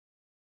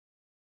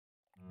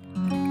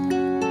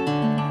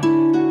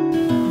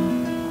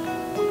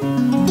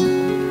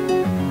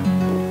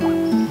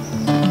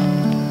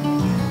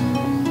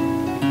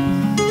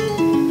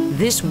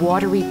This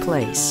watery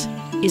place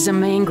is a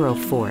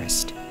mangrove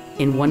forest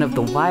in one of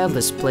the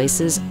wildest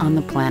places on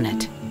the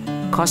planet,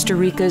 Costa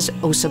Rica's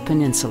Osa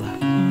Peninsula.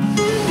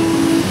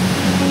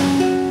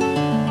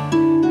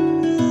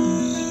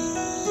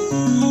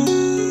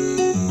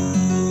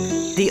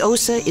 The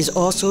Osa is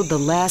also the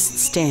last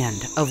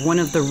stand of one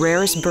of the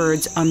rarest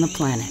birds on the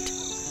planet,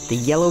 the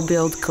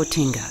yellow-billed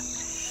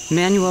Cotinga.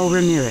 Manuel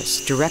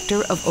Ramirez,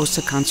 Director of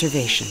Osa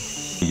Conservation.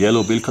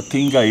 Yellow-billed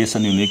Cotinga is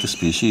an unique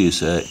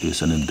species,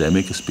 it's an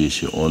endemic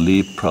species.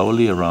 Only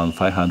probably around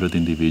 500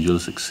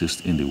 individuals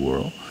exist in the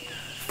world.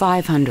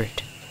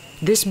 500.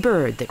 This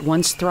bird that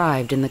once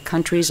thrived in the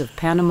countries of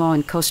Panama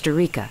and Costa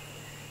Rica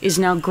is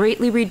now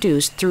greatly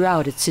reduced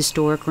throughout its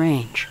historic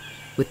range,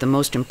 with the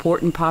most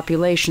important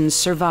populations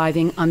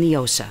surviving on the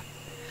Osa.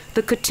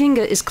 The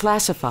Cotinga is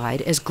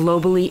classified as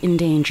globally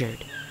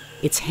endangered.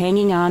 It's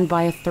hanging on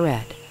by a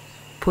thread,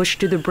 pushed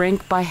to the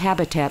brink by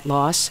habitat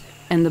loss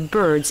and the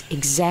bird's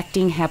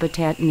exacting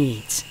habitat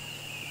needs.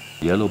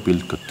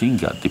 Yellow-billed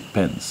Cotinga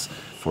depends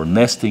for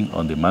nesting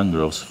on the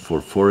mangroves, for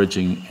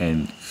foraging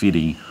and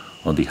feeding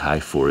on the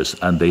high forest,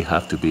 and they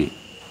have to be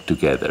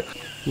together.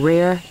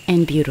 Rare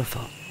and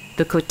beautiful,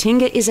 the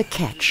Cotinga is a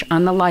catch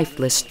on the life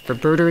list for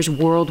birders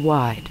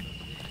worldwide.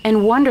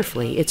 And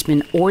wonderfully, it's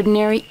been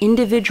ordinary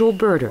individual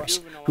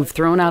birders who've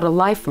thrown out a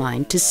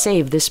lifeline to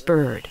save this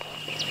bird.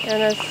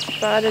 And a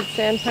spotted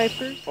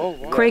sandpiper.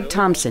 Craig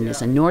Thompson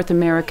is a North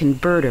American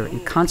birder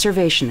and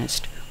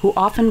conservationist who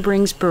often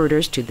brings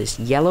birders to this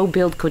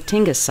yellow-billed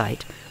Cotinga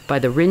site by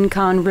the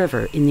Rincon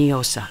River in the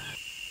Osa.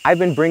 I've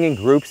been bringing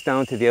groups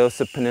down to the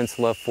Osa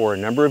Peninsula for a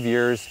number of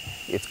years.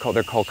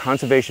 They're called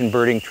conservation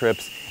birding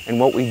trips. And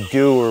what we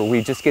do, or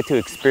we just get to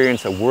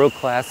experience a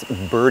world-class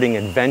birding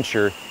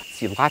adventure,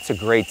 see lots of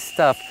great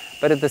stuff,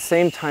 but at the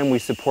same time we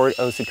support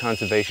Osa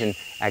conservation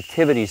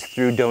activities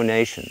through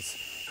donations.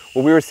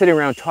 Well, we were sitting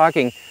around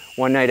talking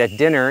one night at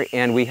dinner,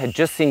 and we had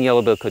just seen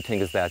yellow-billed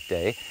Cotingas that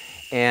day,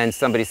 and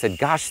somebody said,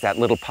 gosh, that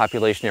little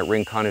population at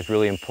Rincon is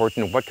really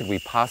important. What could we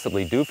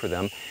possibly do for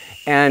them?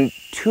 And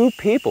two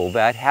people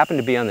that happened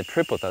to be on the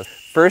trip with us,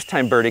 first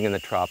time birding in the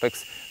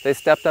tropics, they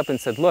stepped up and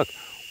said, look,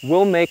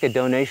 we'll make a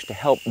donation to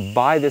help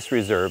buy this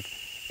reserve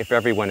if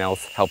everyone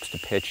else helps to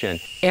pitch in.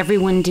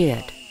 Everyone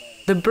did.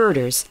 The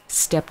birders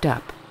stepped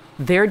up.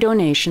 Their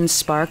donations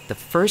sparked the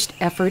first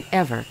effort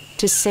ever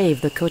to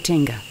save the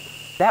Cotinga.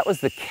 That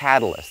was the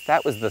catalyst.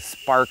 That was the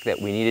spark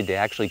that we needed to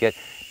actually get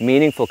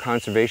meaningful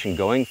conservation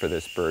going for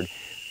this bird.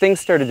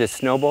 Things started to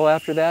snowball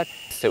after that.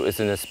 So it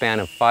was in a span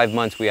of 5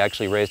 months we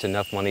actually raised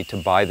enough money to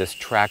buy this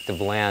tract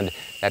of land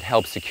that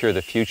helped secure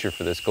the future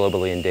for this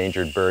globally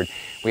endangered bird.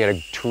 We had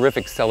a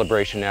terrific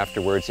celebration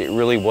afterwards. It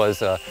really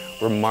was a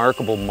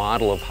remarkable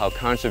model of how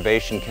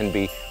conservation can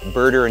be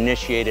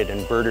birder-initiated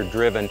and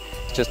birder-driven.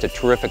 It's just a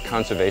terrific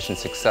conservation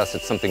success.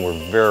 It's something we're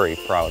very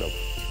proud of.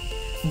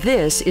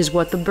 This is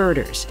what the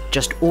birders,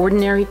 just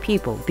ordinary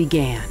people,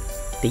 began.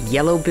 The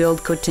yellow-billed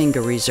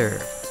Cotinga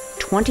Reserve,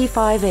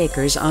 25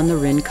 acres on the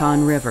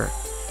Rincon River.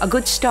 A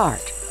good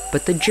start,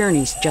 but the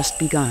journey's just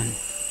begun.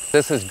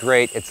 This is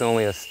great. It's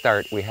only a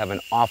start. We have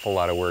an awful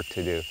lot of work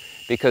to do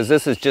because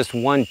this is just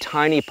one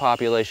tiny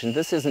population.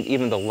 This isn't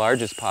even the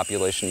largest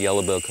population of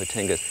yellow-billed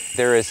Cotingas.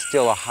 There is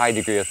still a high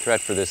degree of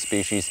threat for this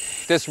species.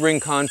 This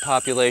Rincon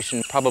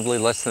population, probably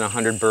less than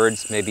 100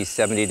 birds, maybe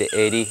 70 to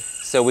 80.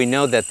 So we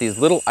know that these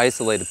little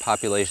isolated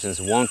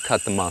populations won't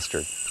cut the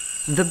mustard.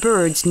 The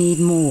birds need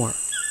more.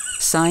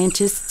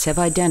 Scientists have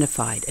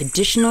identified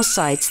additional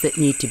sites that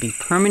need to be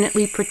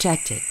permanently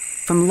protected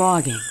from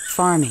logging,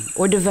 farming,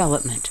 or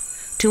development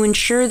to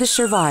ensure the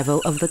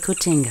survival of the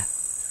Cotinga.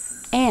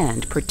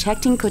 And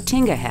protecting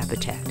Cotinga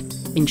habitat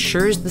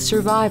ensures the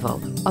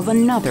survival of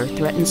another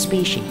threatened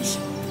species,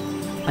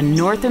 a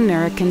North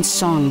American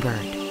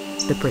songbird,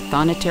 the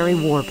prothonotary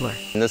warbler.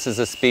 And this is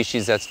a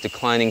species that's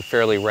declining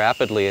fairly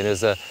rapidly and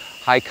is a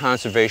high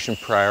conservation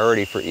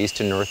priority for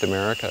eastern North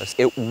America.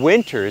 It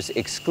winters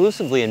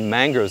exclusively in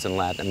mangroves in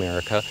Latin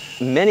America,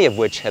 many of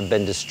which have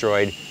been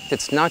destroyed.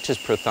 It's not just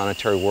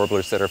prothonotary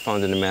warblers that are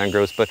found in the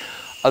mangroves, but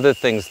other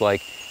things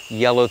like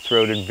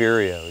yellow-throated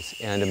vireos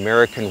and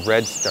American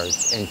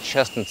redstarts and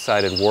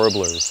chestnut-sided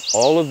warblers.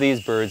 All of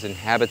these birds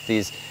inhabit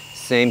these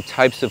same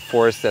types of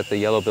forests that the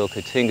yellow-billed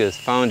Cotinga is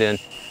found in.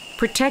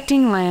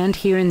 Protecting land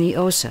here in the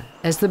Osa,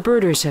 as the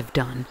birders have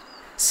done,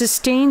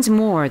 sustains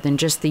more than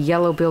just the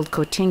yellow-billed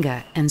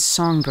Cotinga and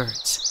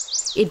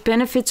songbirds. It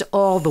benefits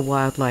all the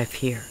wildlife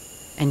here,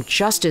 and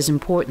just as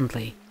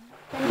importantly,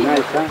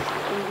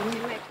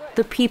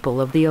 the people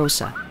of the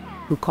Osa,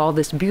 who call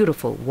this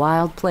beautiful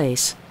wild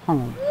place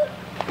home.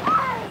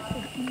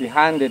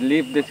 Behind the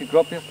leaf, the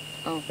cyclopeus,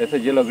 that's a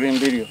yellow-green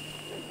vireo.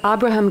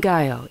 Abraham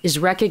Gallo is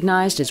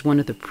recognized as one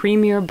of the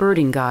premier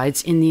birding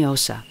guides in the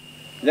Osa.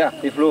 Yeah,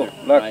 he flew.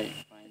 Look.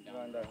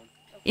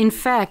 In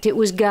fact, it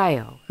was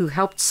Gallo who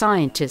helped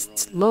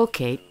scientists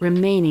locate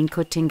remaining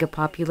Cotinga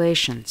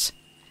populations.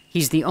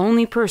 He's the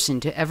only person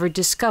to ever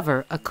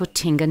discover a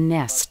Cotinga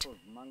nest.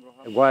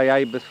 White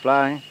ibis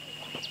flying.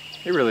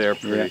 They really are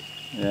pretty.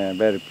 Yeah,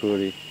 very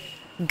pretty.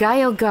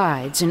 Gallo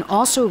guides and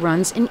also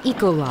runs an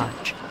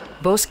eco-lodge,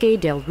 Bosque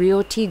del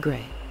Rio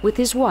Tigre, with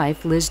his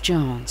wife, Liz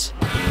Jones.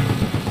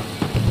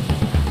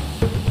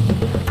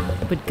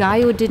 But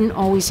Gallo didn't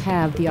always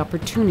have the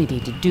opportunity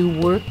to do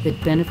work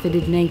that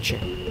benefited nature.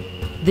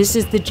 This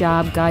is the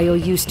job Gallo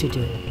used to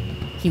do.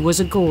 He was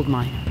a gold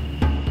miner.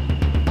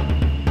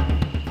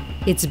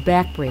 It's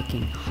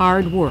backbreaking,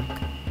 hard work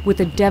with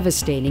a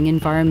devastating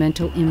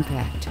environmental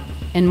impact,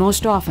 and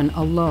most often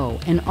a low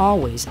and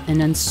always an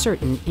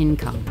uncertain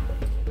income.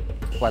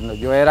 Cuando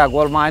yo era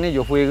gold miner,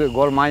 yo fui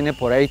gold miner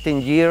por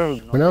 18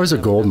 years. When I was a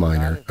gold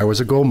miner, I was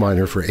a gold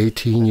miner for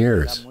 18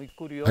 years.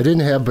 I didn't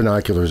have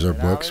binoculars or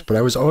books, but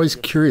I was always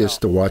curious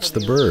to watch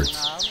the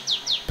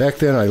birds. Back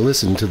then, I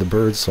listened to the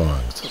bird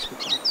songs.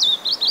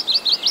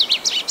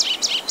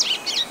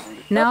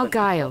 Now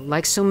Gallo,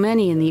 like so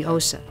many in the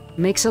Osa,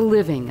 makes a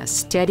living, a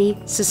steady,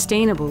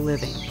 sustainable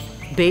living,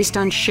 based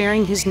on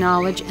sharing his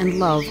knowledge and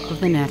love of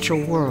the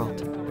natural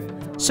world.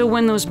 So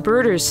when those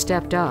birders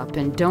stepped up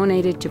and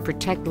donated to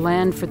protect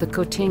land for the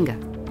Cotinga,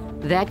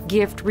 that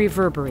gift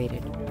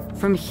reverberated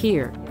from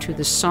here to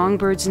the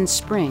songbirds in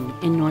spring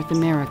in North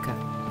America,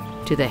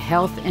 to the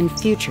health and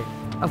future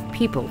of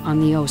people on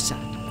the Osa.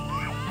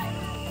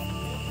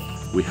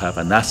 We have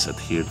an asset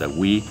here that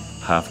we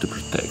have to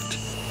protect.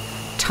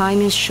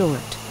 Time is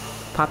short.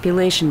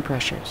 Population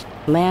pressures,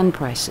 land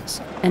prices,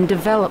 and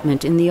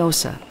development in the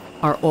Osa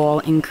are all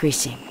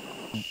increasing.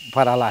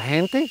 For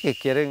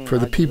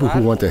the people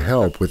who want to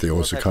help with the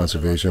Osa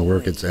conservation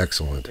work, it's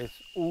excellent.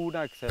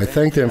 I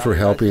thank them for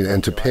helping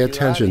and to pay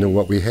attention to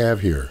what we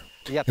have here.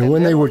 And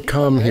when they would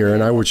come here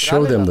and I would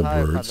show them the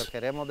birds,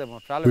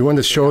 we want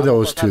to show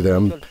those to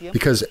them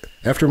because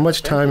after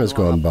much time has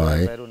gone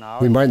by,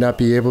 we might not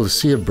be able to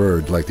see a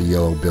bird like the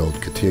yellow-billed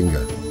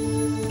Cotinga.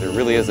 There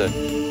really is a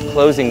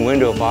closing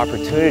window of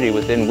opportunity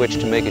within which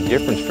to make a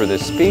difference for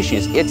this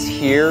species. It's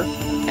here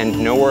and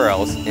nowhere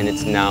else, and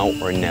it's now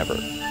or never.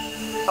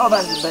 Oh,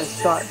 that's the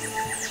best shot.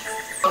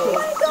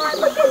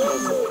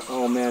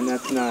 Oh man,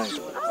 that's nice.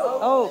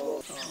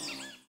 Oh.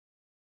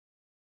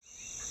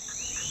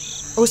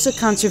 Osa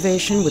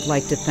Conservation would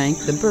like to thank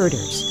the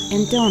birders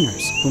and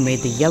donors who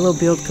made the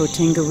yellow-billed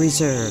Cotinga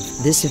Reserve,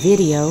 this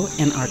video,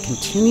 and our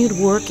continued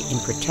work in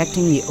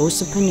protecting the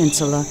Osa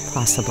Peninsula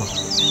possible.